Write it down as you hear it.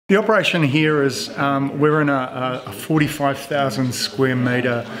The operation here is, we're in a 45,000 square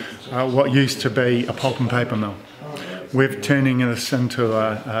metre, what used to be a pulp and paper mill. We're turning this into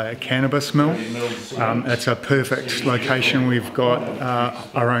a cannabis mill. It's a perfect location. We've got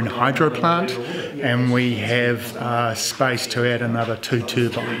our own hydro plant, and we have space to add another 2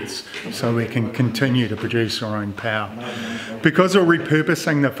 turbines, so we can continue to produce our own power. Because we're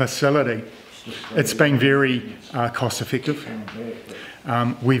repurposing the facility, it's been very cost effective.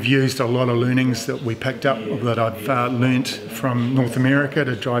 We've used a lot of learnings that we picked up, that I've learnt from North America,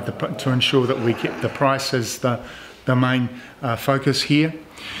 to ensure that we kept the price as the main focus here.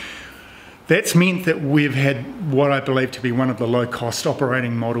 That's meant that we've had what I believe to be one of the low-cost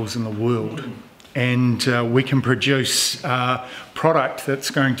operating models in the world, and we can produce product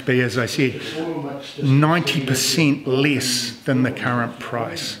that's going to be, as I said, 90% less than the current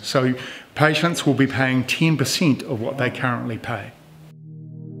price. So patients will be paying 10% of what they currently pay.